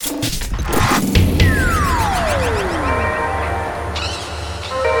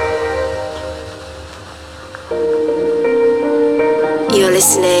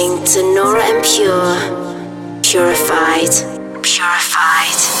to Nora and Pure. Purified.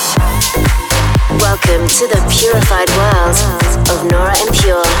 Welcome to the purified world of Nora and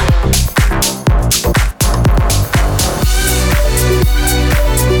Pure.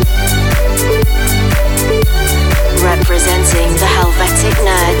 Representing the Helvetic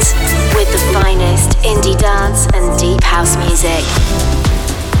nerds with the finest indie dance and deep house music.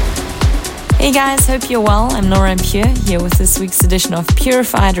 Hey guys, hope you're well. I'm Nora and Pure here with this week's edition of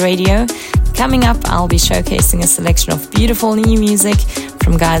Purified Radio. Coming up, I'll be showcasing a selection of beautiful new music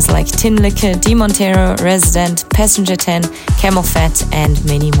from guys like Tinlicker, Montero, Rezident, Passenger 10, Camelphat, and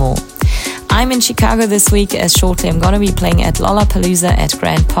many more. I'm in Chicago this week, as shortly I'm gonna be playing at Lollapalooza at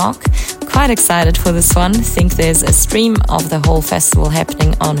Grand Park. Quite excited for this one. Think there's a stream of the whole festival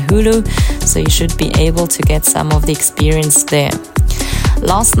happening on Hulu, so you should be able to get some of the experience there.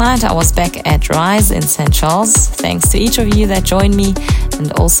 Last night I was back at Rise in St. Charles. Thanks to each of you that joined me,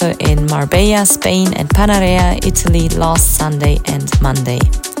 and also in Marbella, Spain, and Panarea, Italy last Sunday and Monday.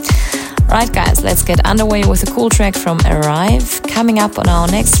 Right guys, let's get underway with a cool track from Arrive. Coming up on our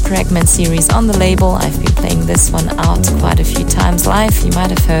next Fragment series on the label, I've been playing this one out quite a few times live, you might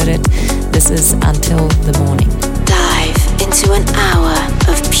have heard it. This is Until the Morning. Dive into an hour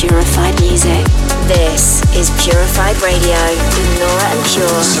of purified music. This is Purified Radio with Nora and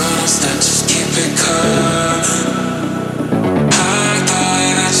Pure. So just keep it calm. High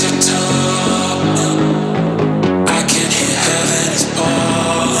dive at your top. I can hear heaven's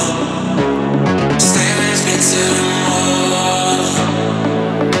ball. Stay with me till the morning.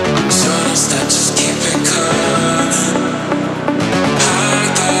 So just keep it calm. High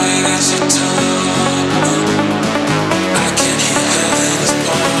dive at your top. I can hear heaven's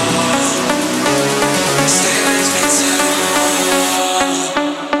ball. Stay with me till the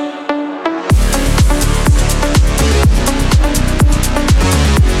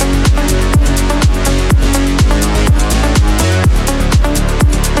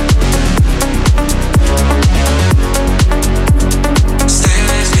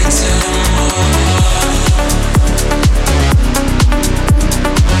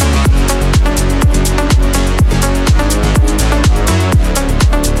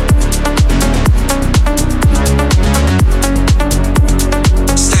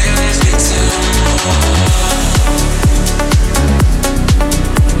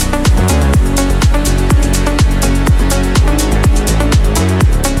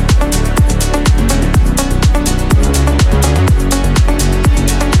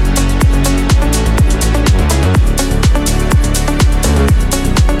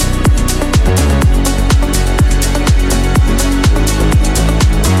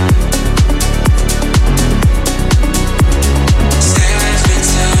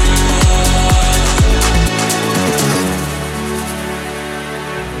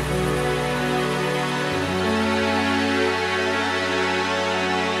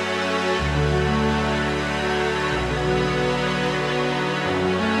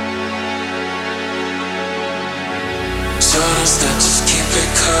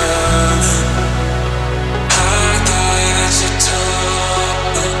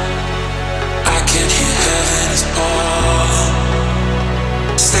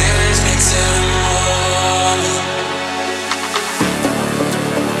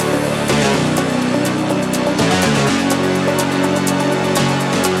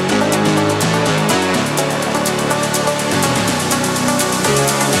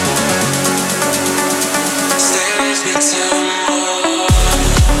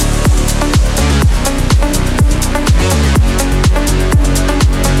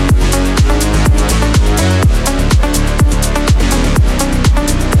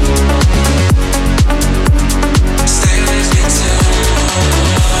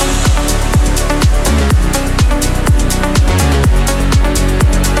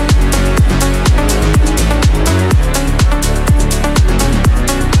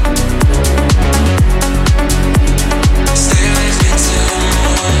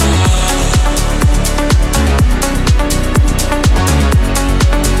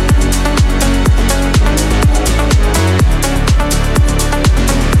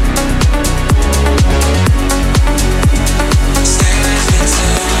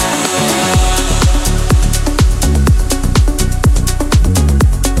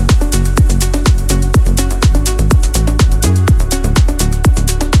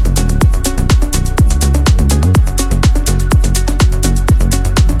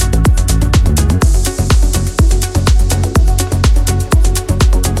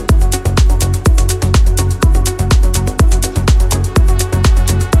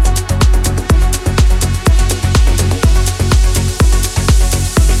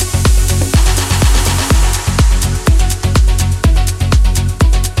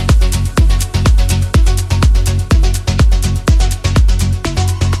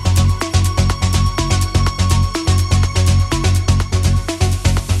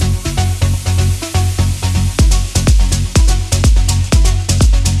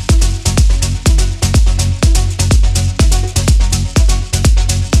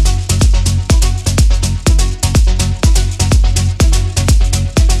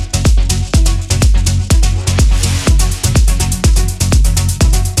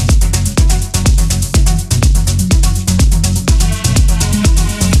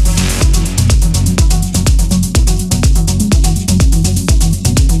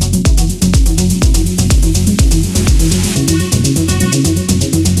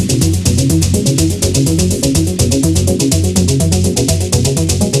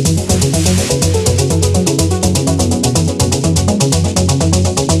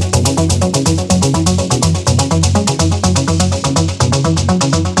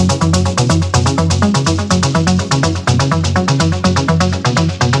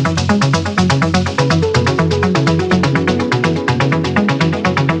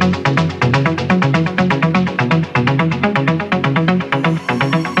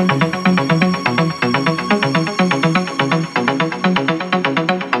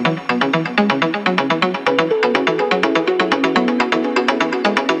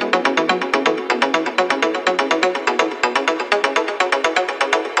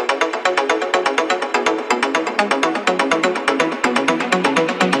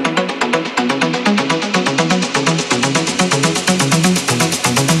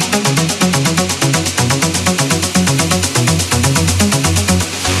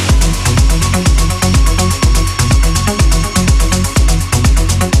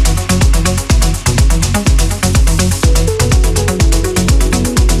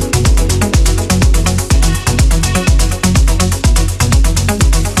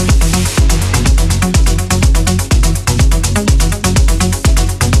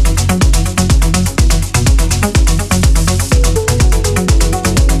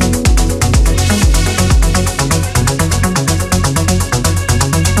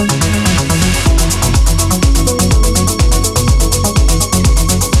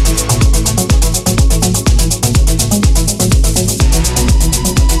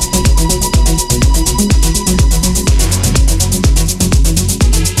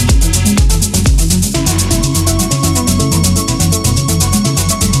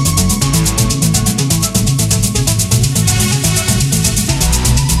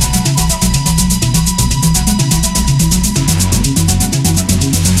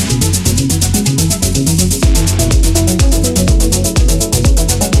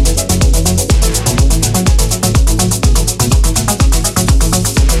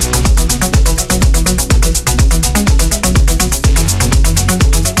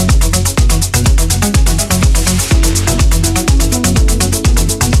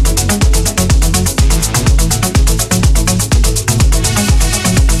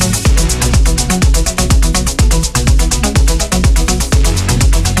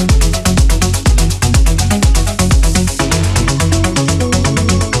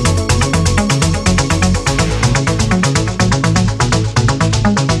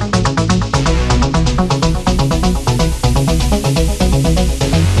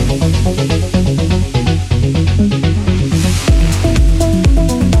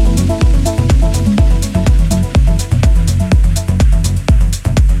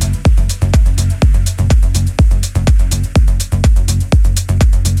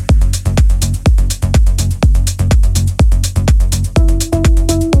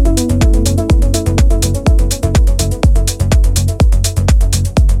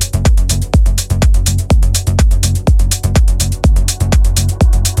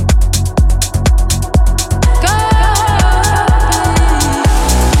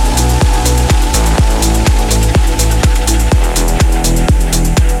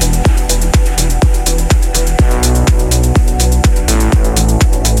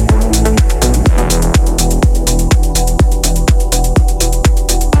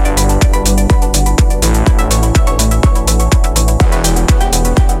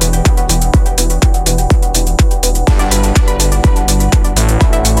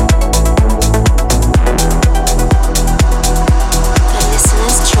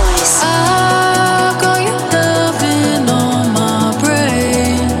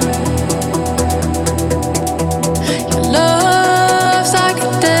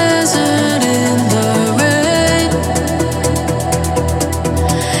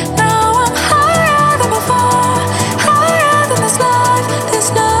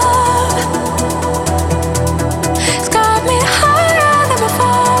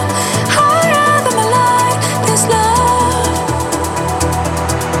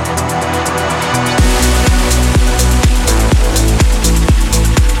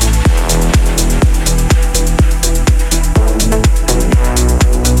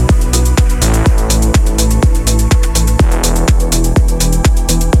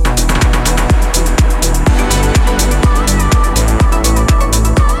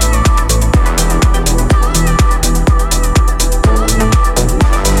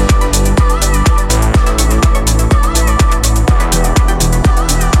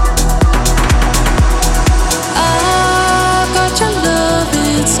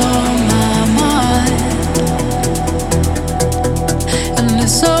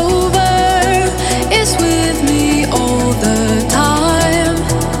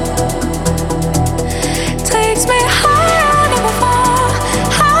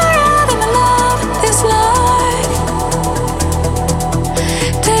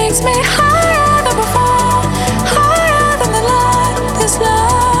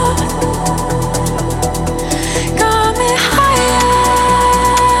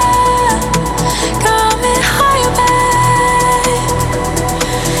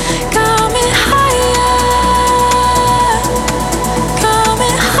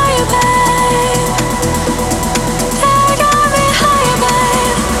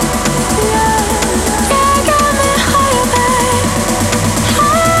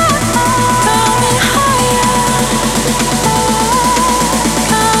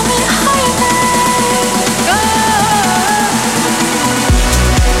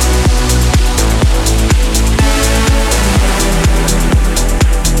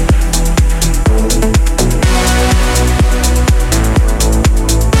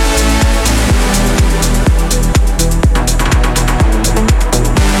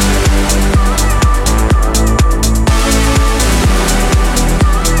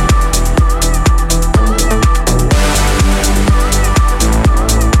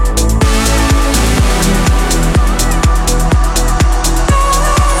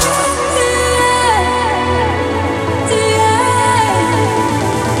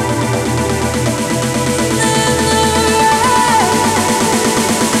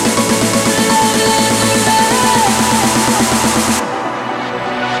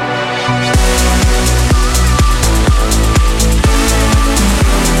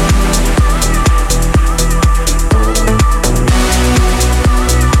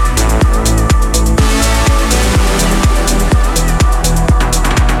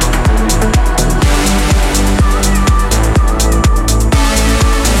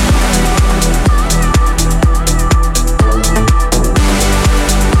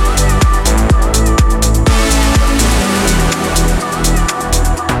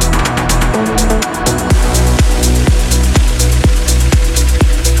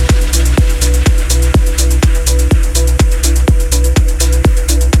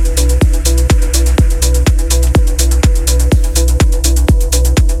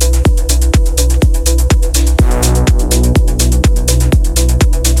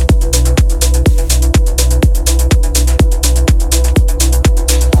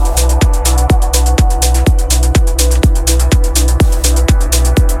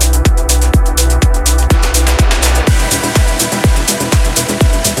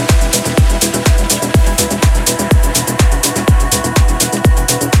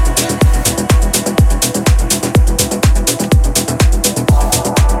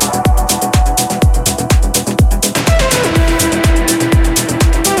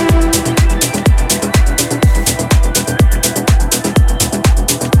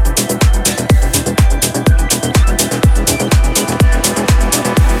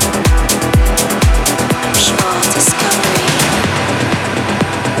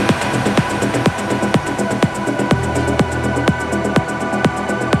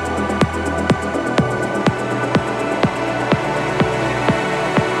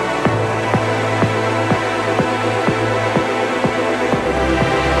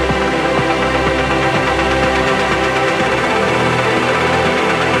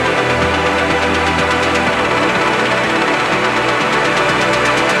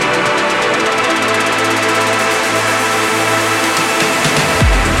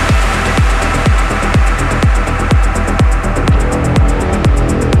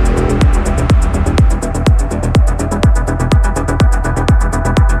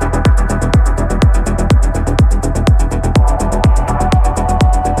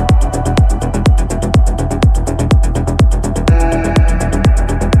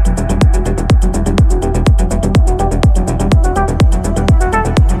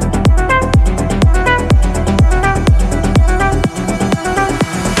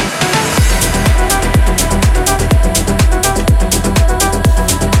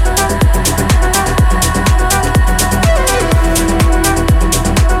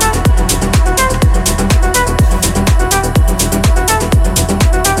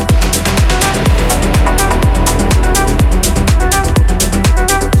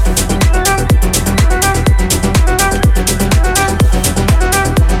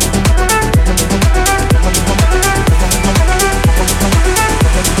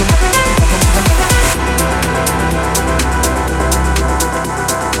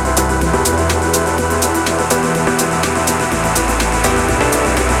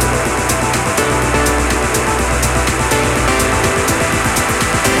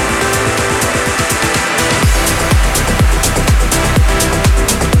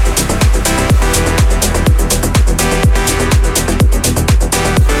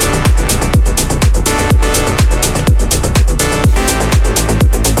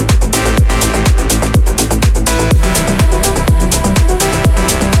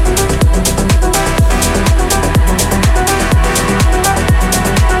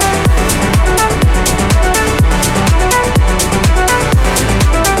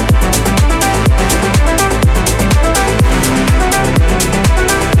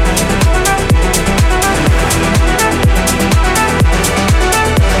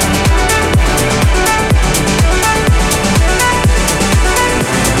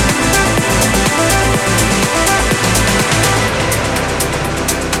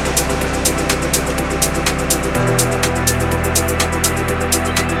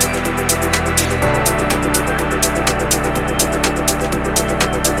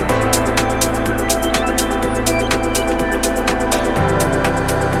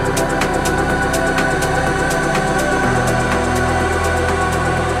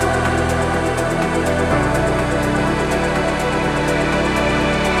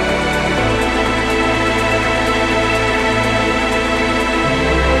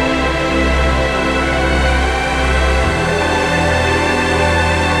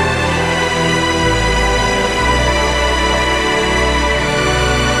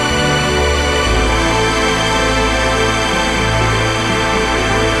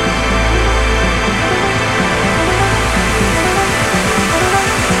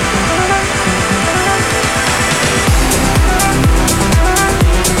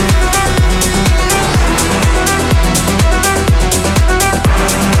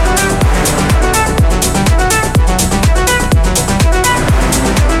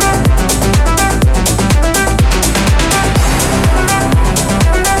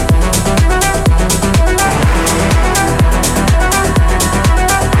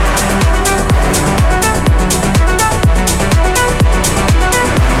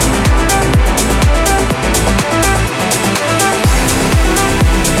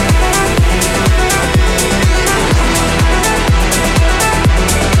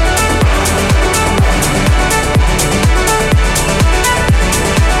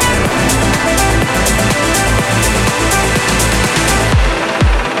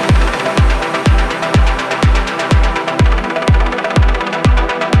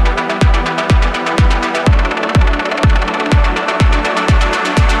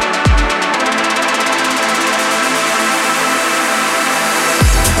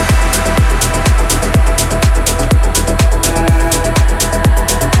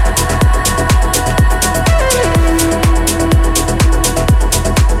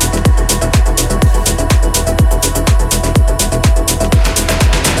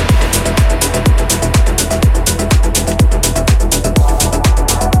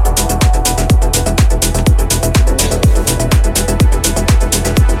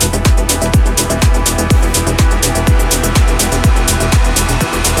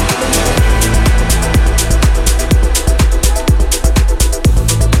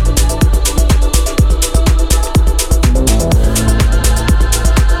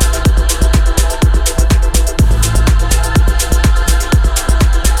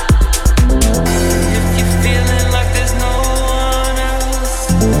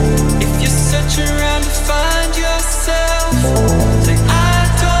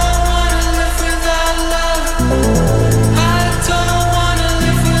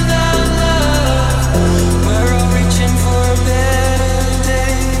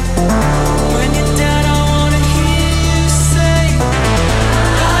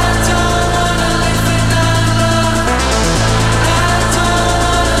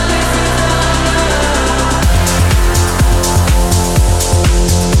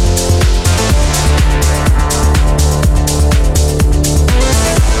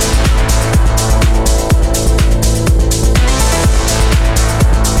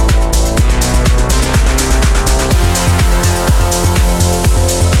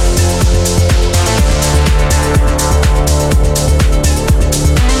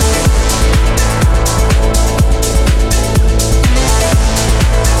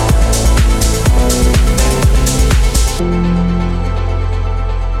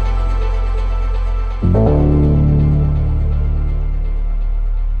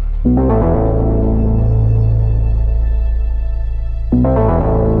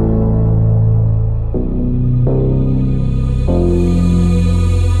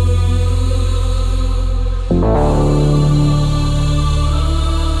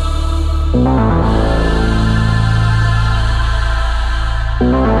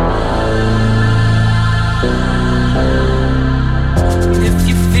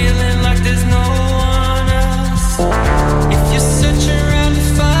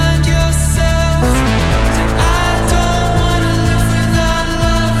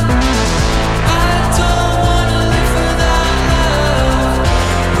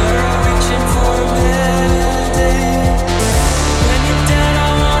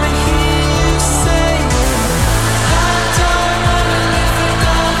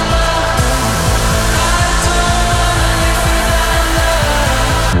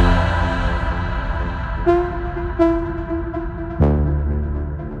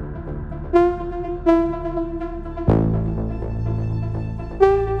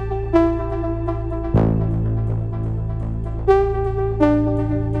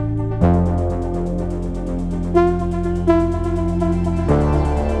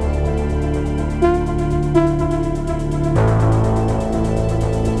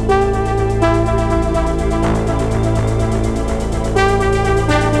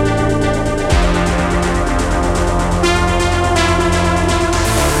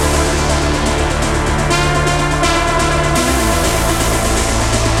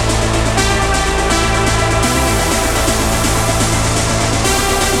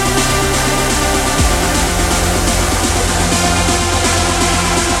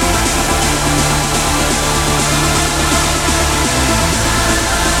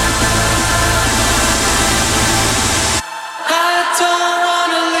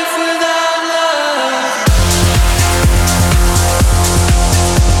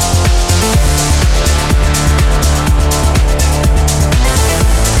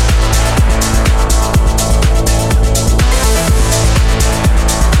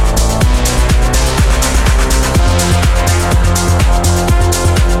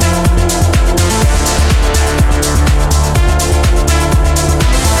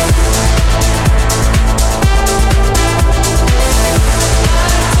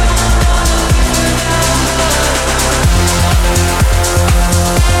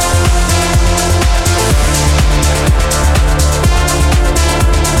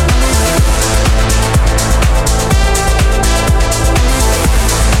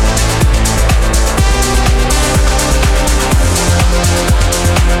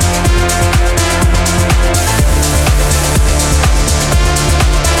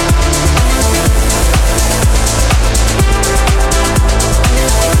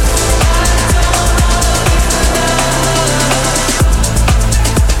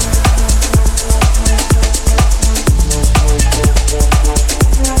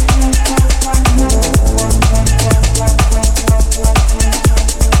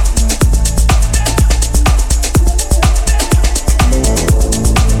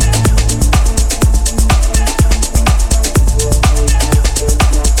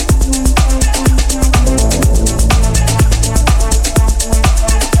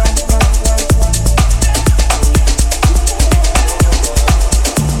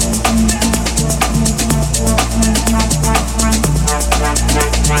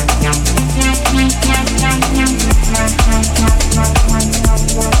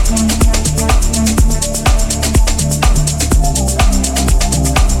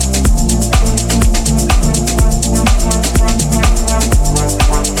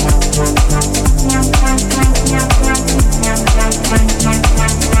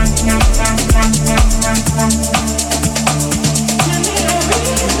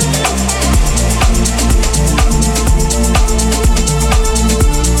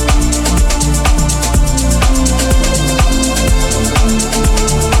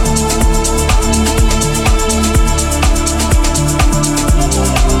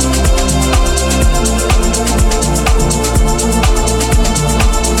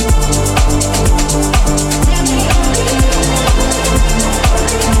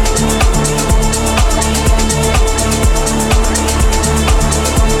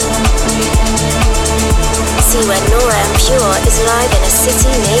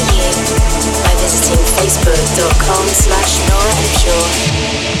city near you by visiting facebook.com/Nora and Pure.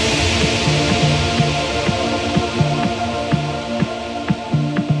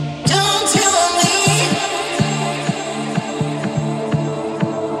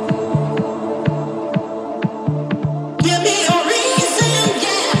 Give me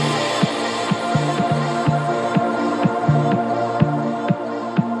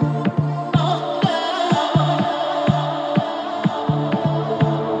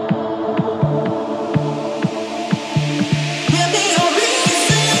a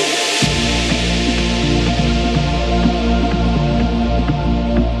reason.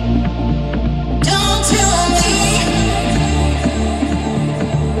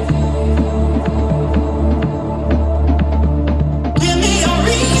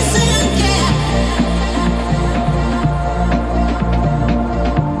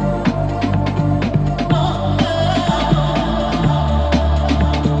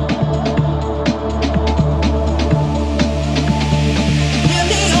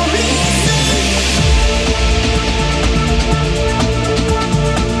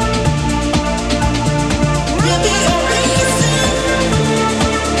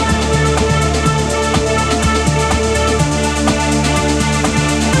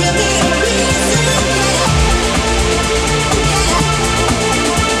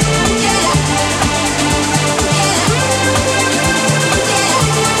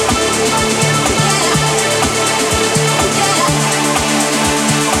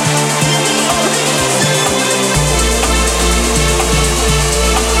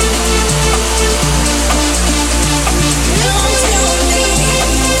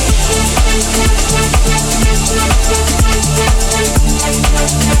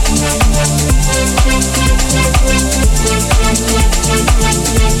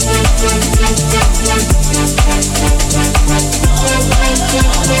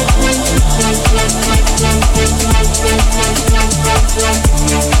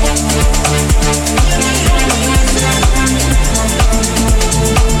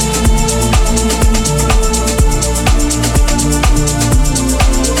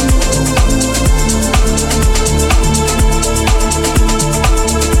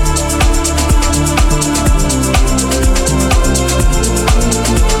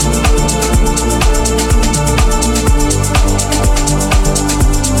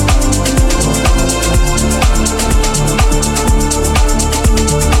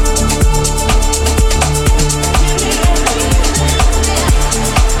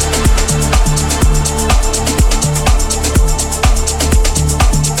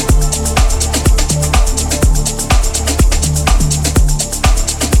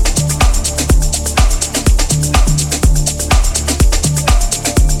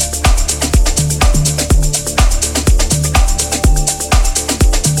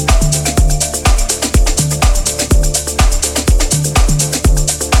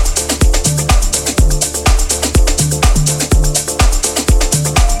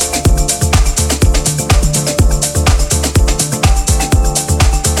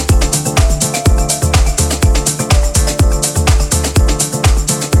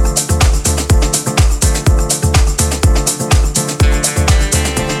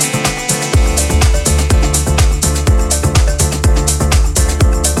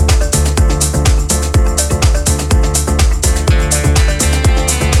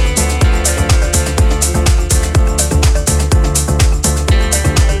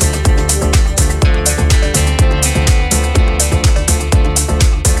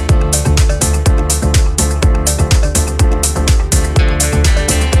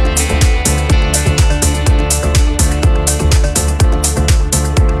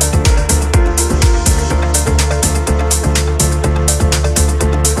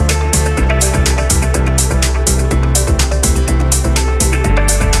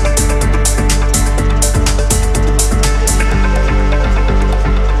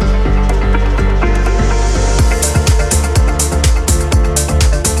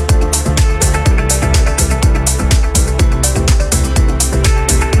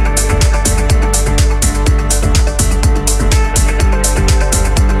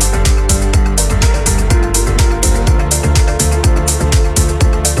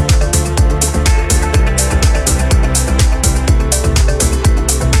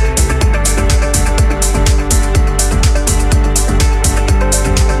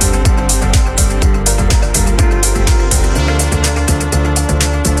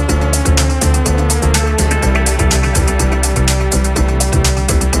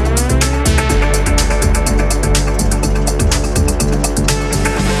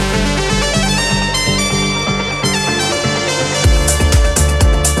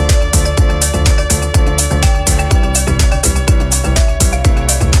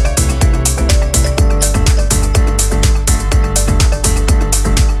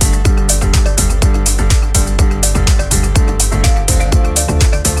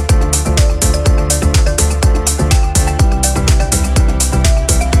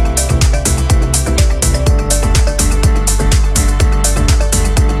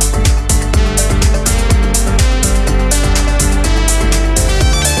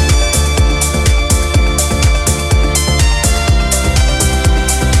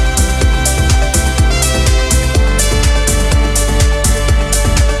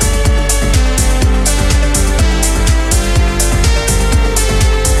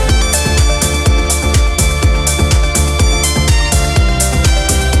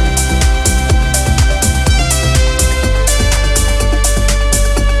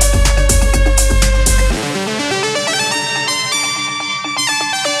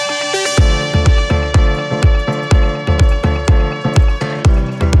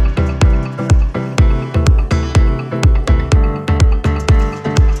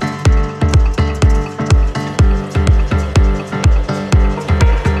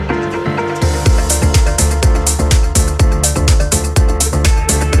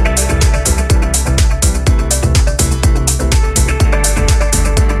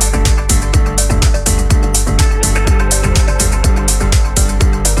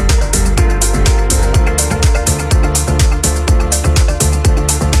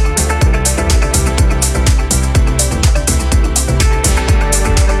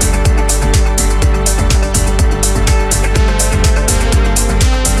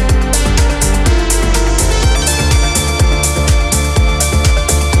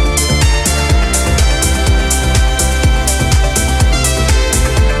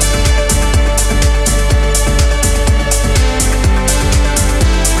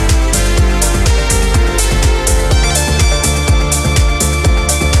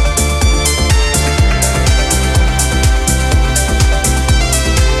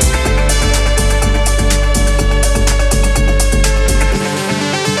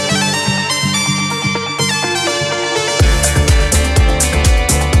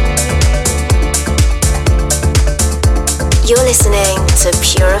 to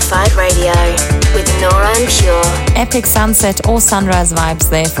Purified Radio with Nora En Pure. Epic sunset or sunrise vibes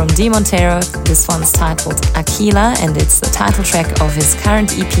there from Montero. This one's titled Aquila, and it's the title track of his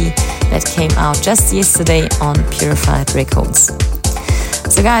current EP that came out just yesterday on Purified Records.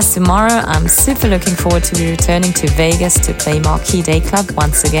 So guys, tomorrow I'm super looking forward to be returning to Vegas to play Marquee Day Club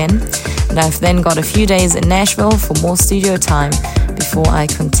once again. And I've then got a few days in Nashville for more studio time before I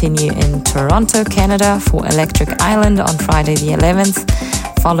continue in Toronto, Canada for Electric Island on Friday the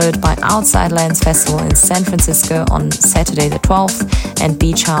 11th, followed by Outside Lands Festival in San Francisco on Saturday the 12th and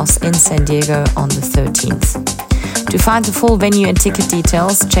Beach House in San Diego on the 13th. To find the full venue and ticket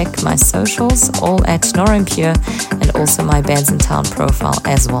details, check my socials, all at Nora En Pure, and also my Bands in Town profile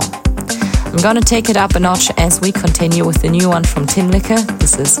as well. I'm gonna take it up a notch as we continue with the new one from Tinlicker.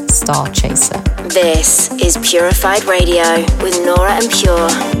 This is Starchaser. This is Purified Radio with Nora En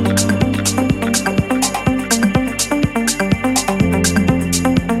Pure.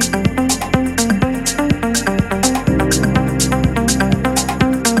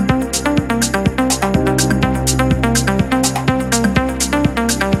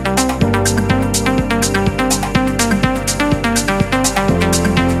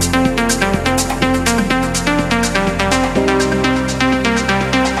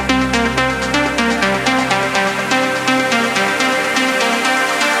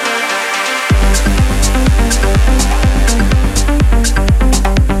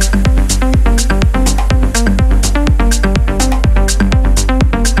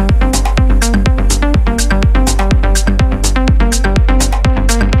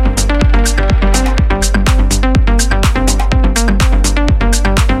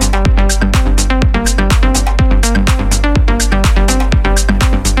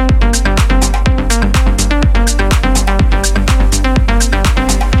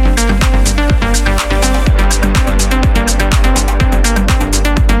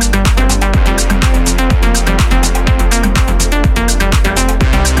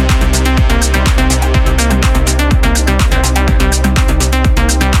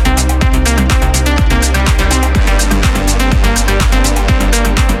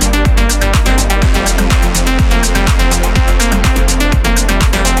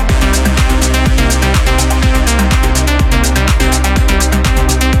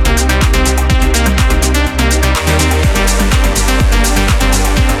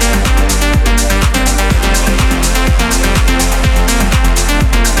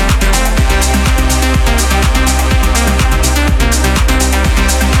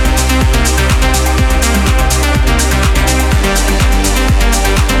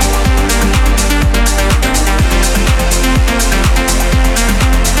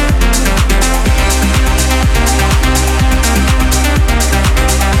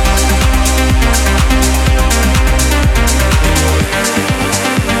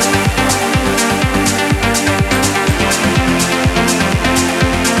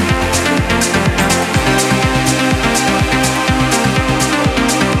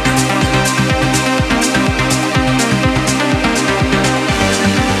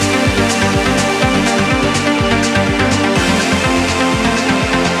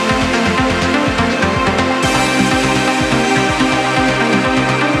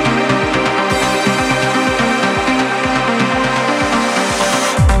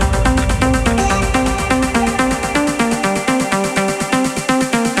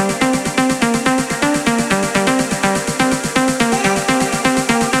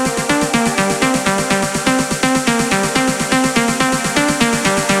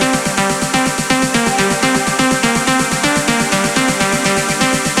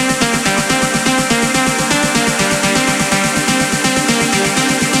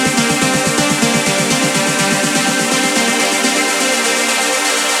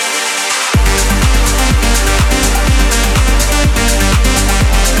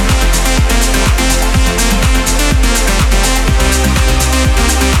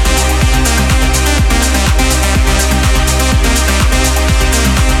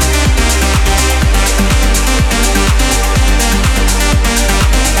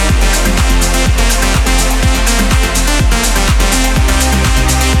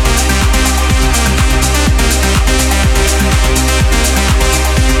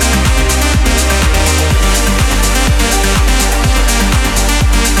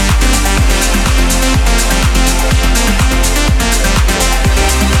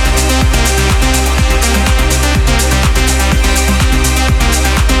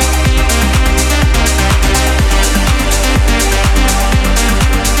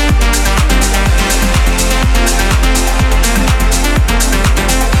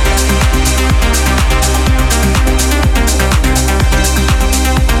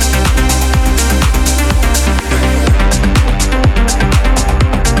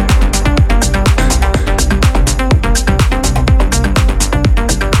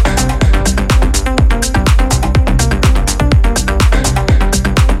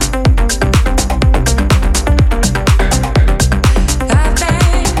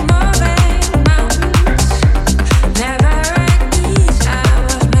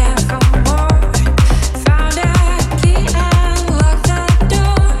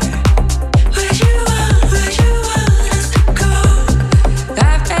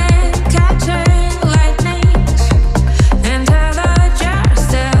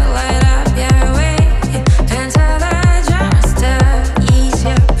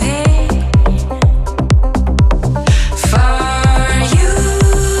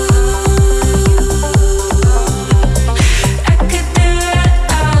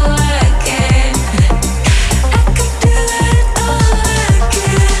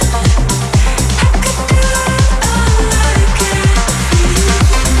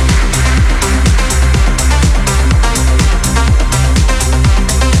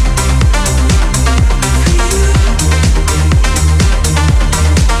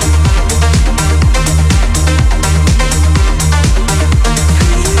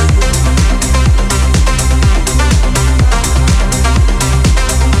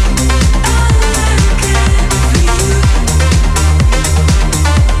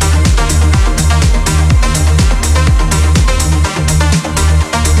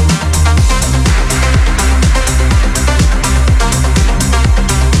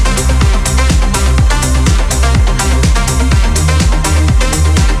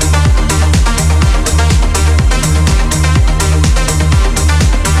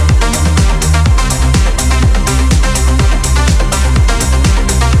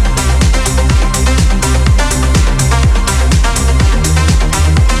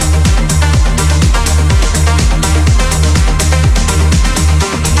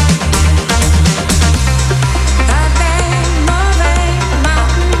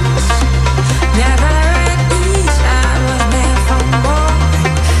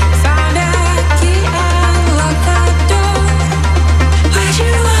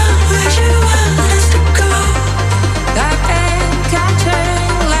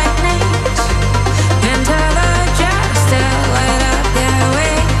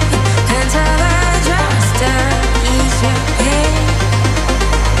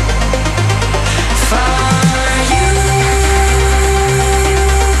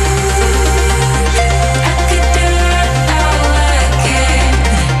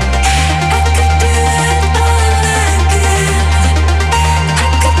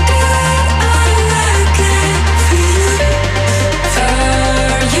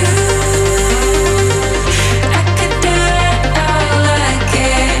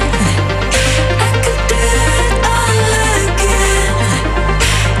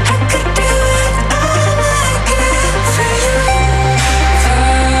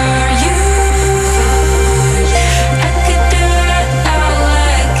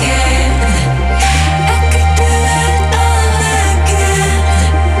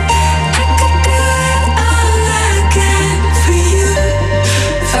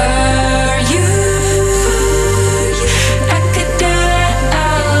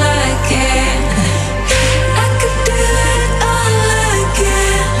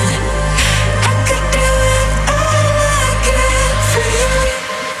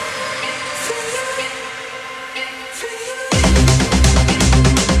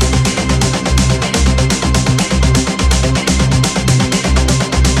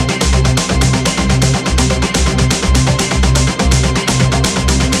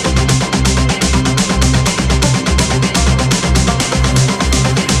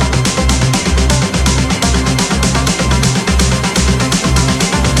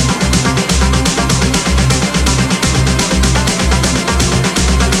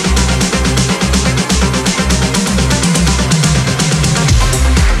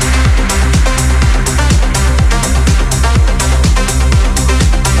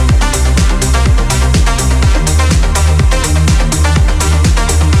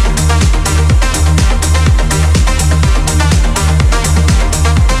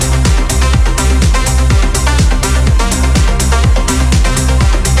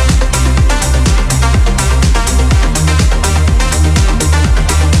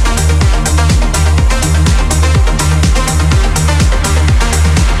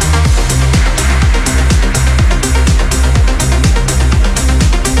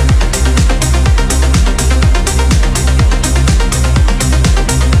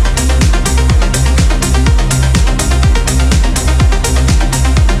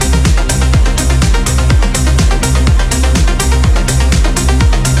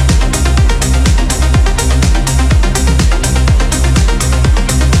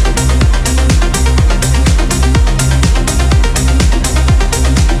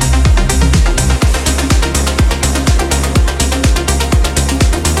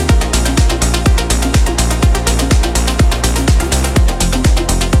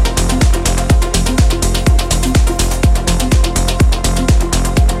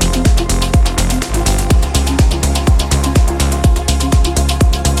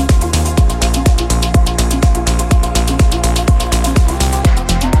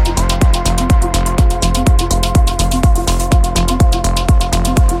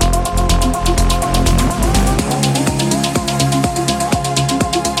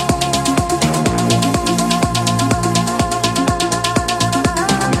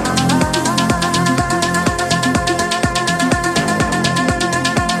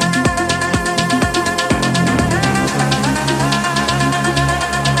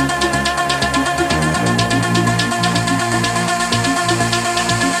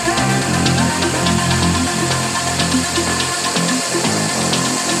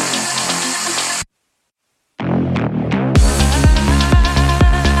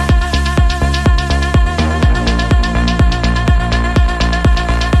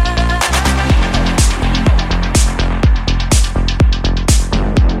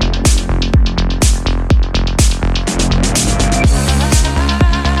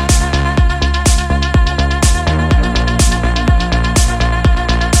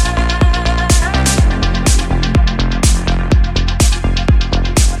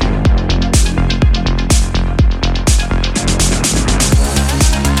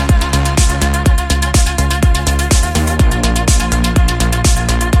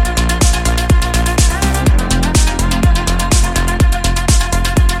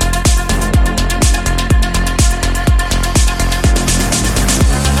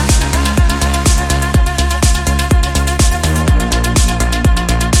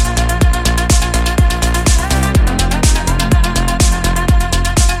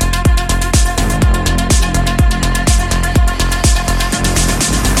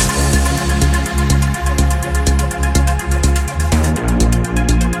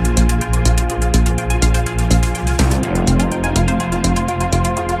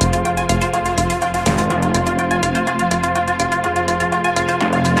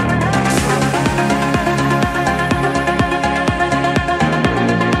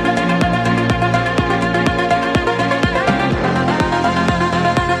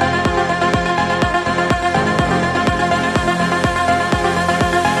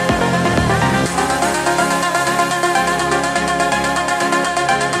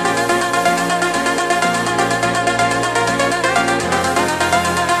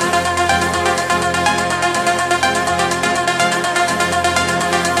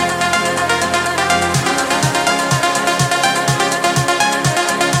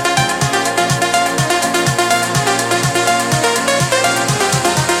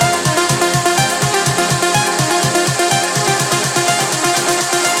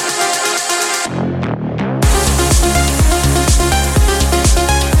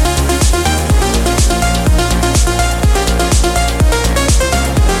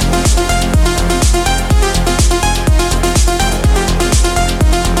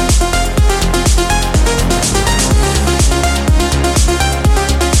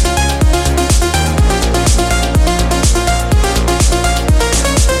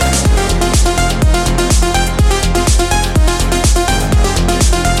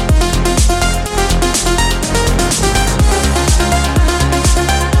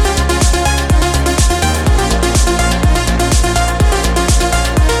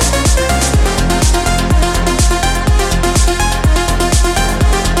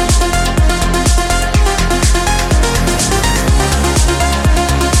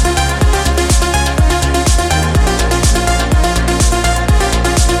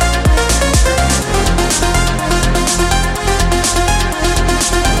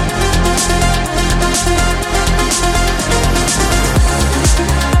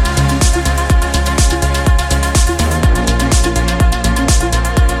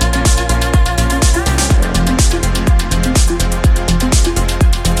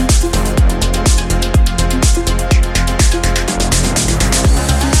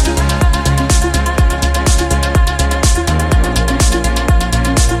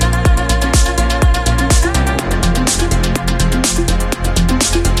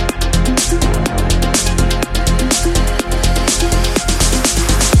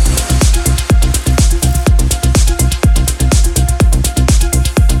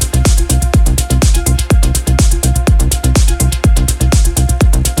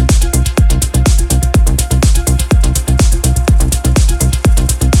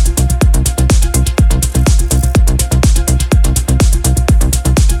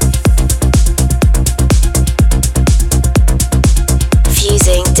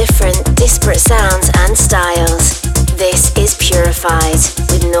 different, disparate sounds and styles. This is Purified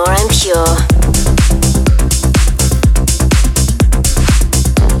with Nora En Pure.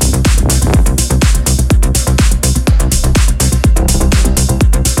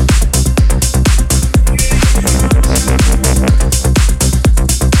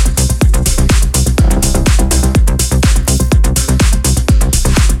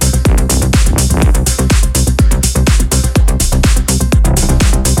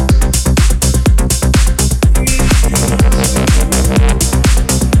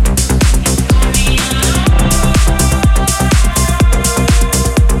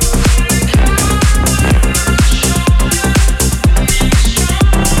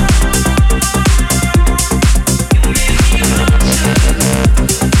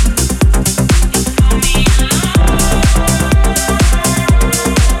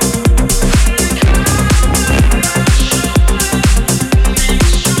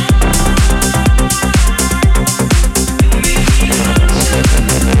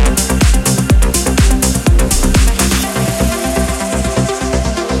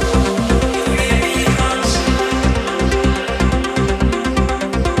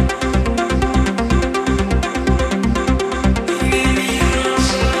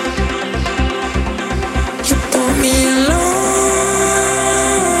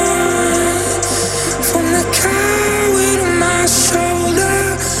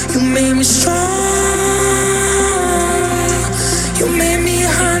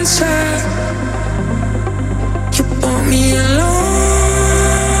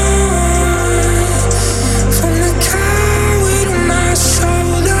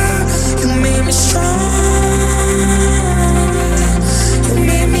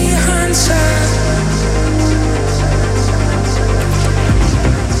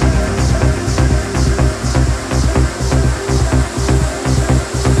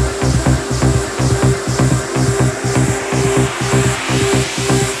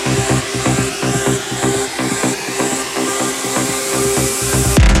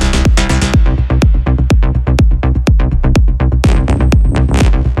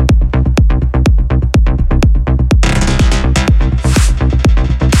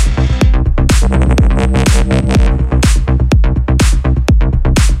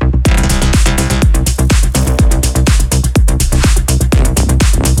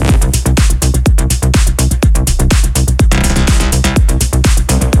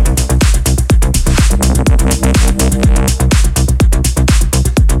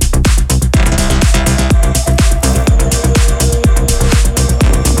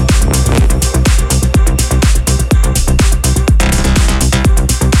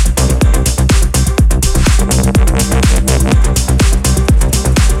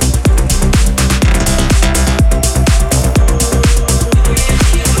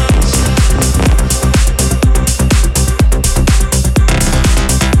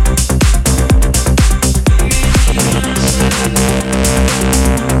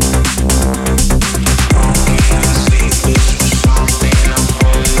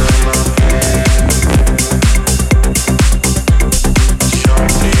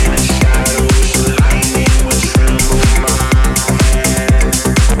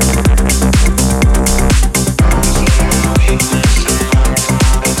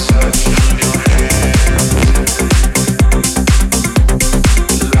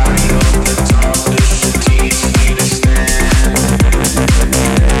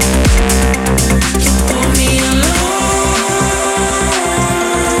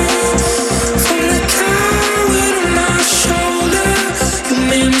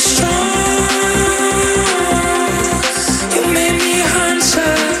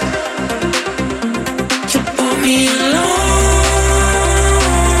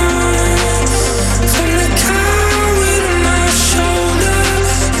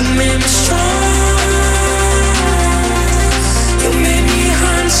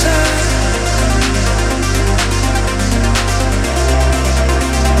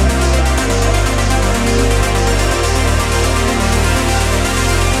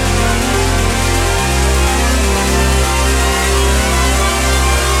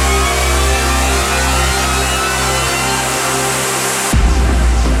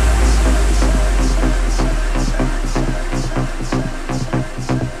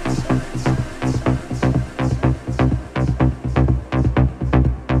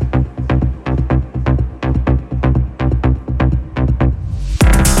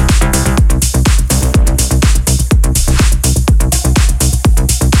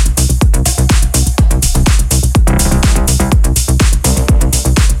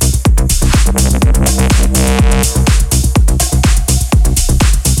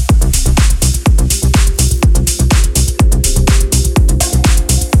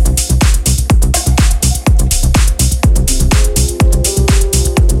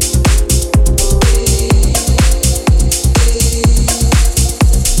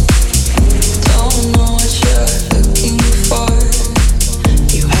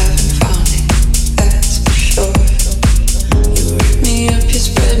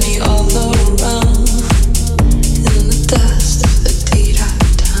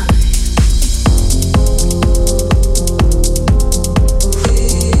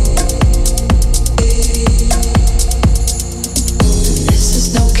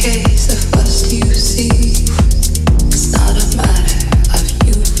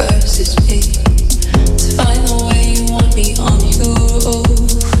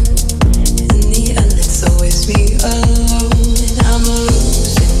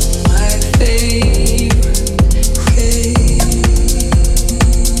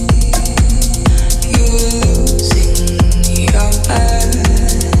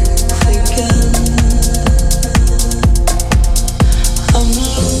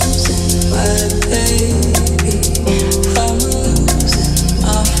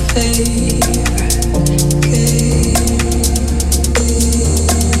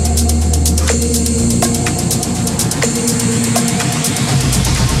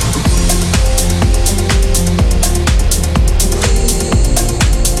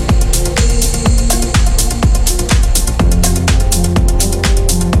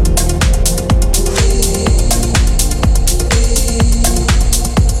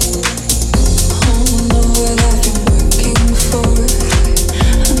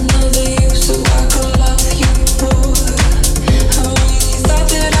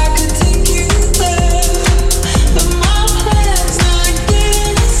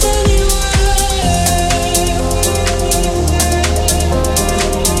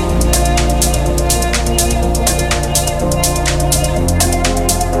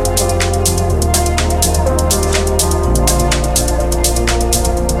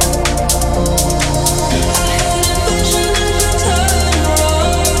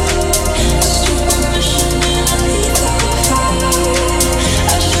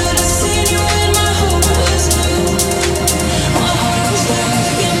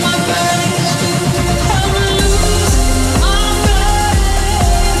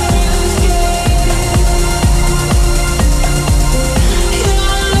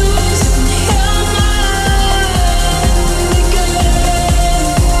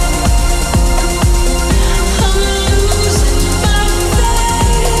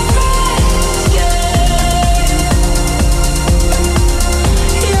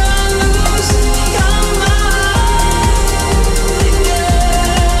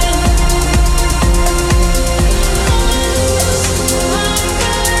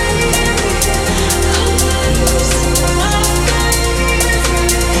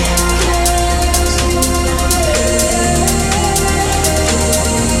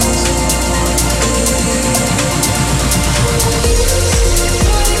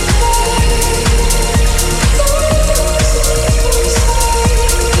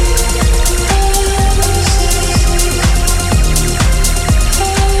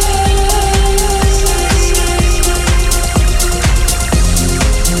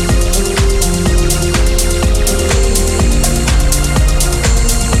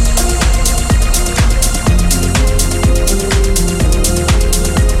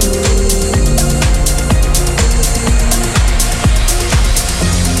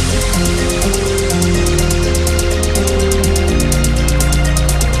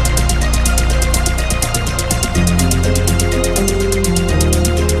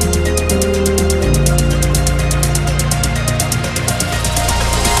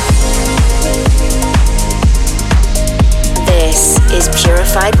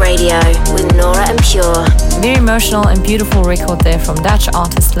 Purified Radio with Nora and Pure. Very emotional and beautiful record there from Dutch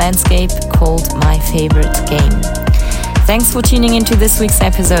artist Landscape called My Favorite Game. Thanks for tuning into this week's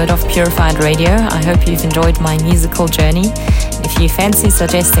episode of Purified Radio. I hope you've enjoyed my musical journey. If you fancy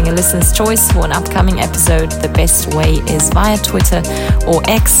suggesting a listener's choice for an upcoming episode, the best way is via Twitter or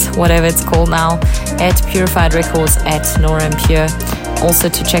X, whatever it's called now, at Purified Records at Nora and Pure. Also,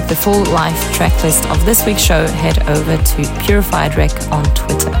 to check the full live track list of this week's show, head over to Purified Rec on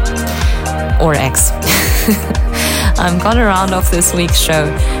Twitter or X. I'm gonna round off this week's show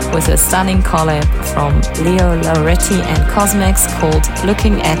with a stunning collab from Lauretti and Cosmaks called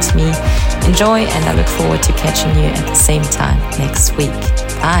Looking At Me. Enjoy, and I look forward to catching you at the same time next week.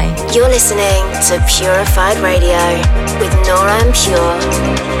 Bye. You're listening to Purified Radio with Nora and Pure.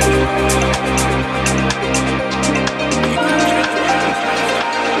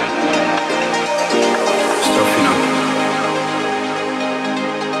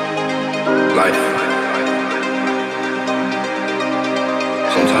 Life.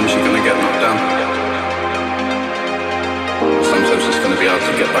 Sometimes you're gonna get knocked down. Sometimes it's gonna be hard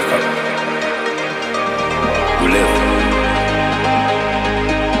to get back up. We live.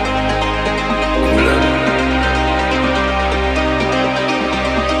 We learn.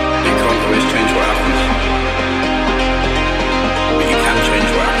 You can't always change what happens, but you can change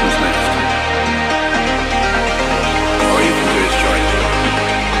what happens next. All you can do is try.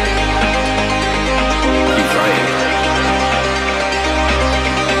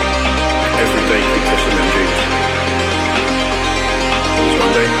 Every day keep pushing them dreams. So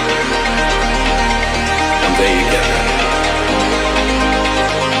one day you get there.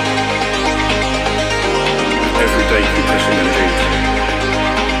 Every day keep pushing them dreams.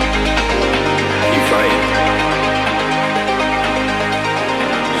 Keep fighting.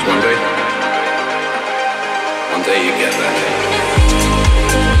 Just one day you get there.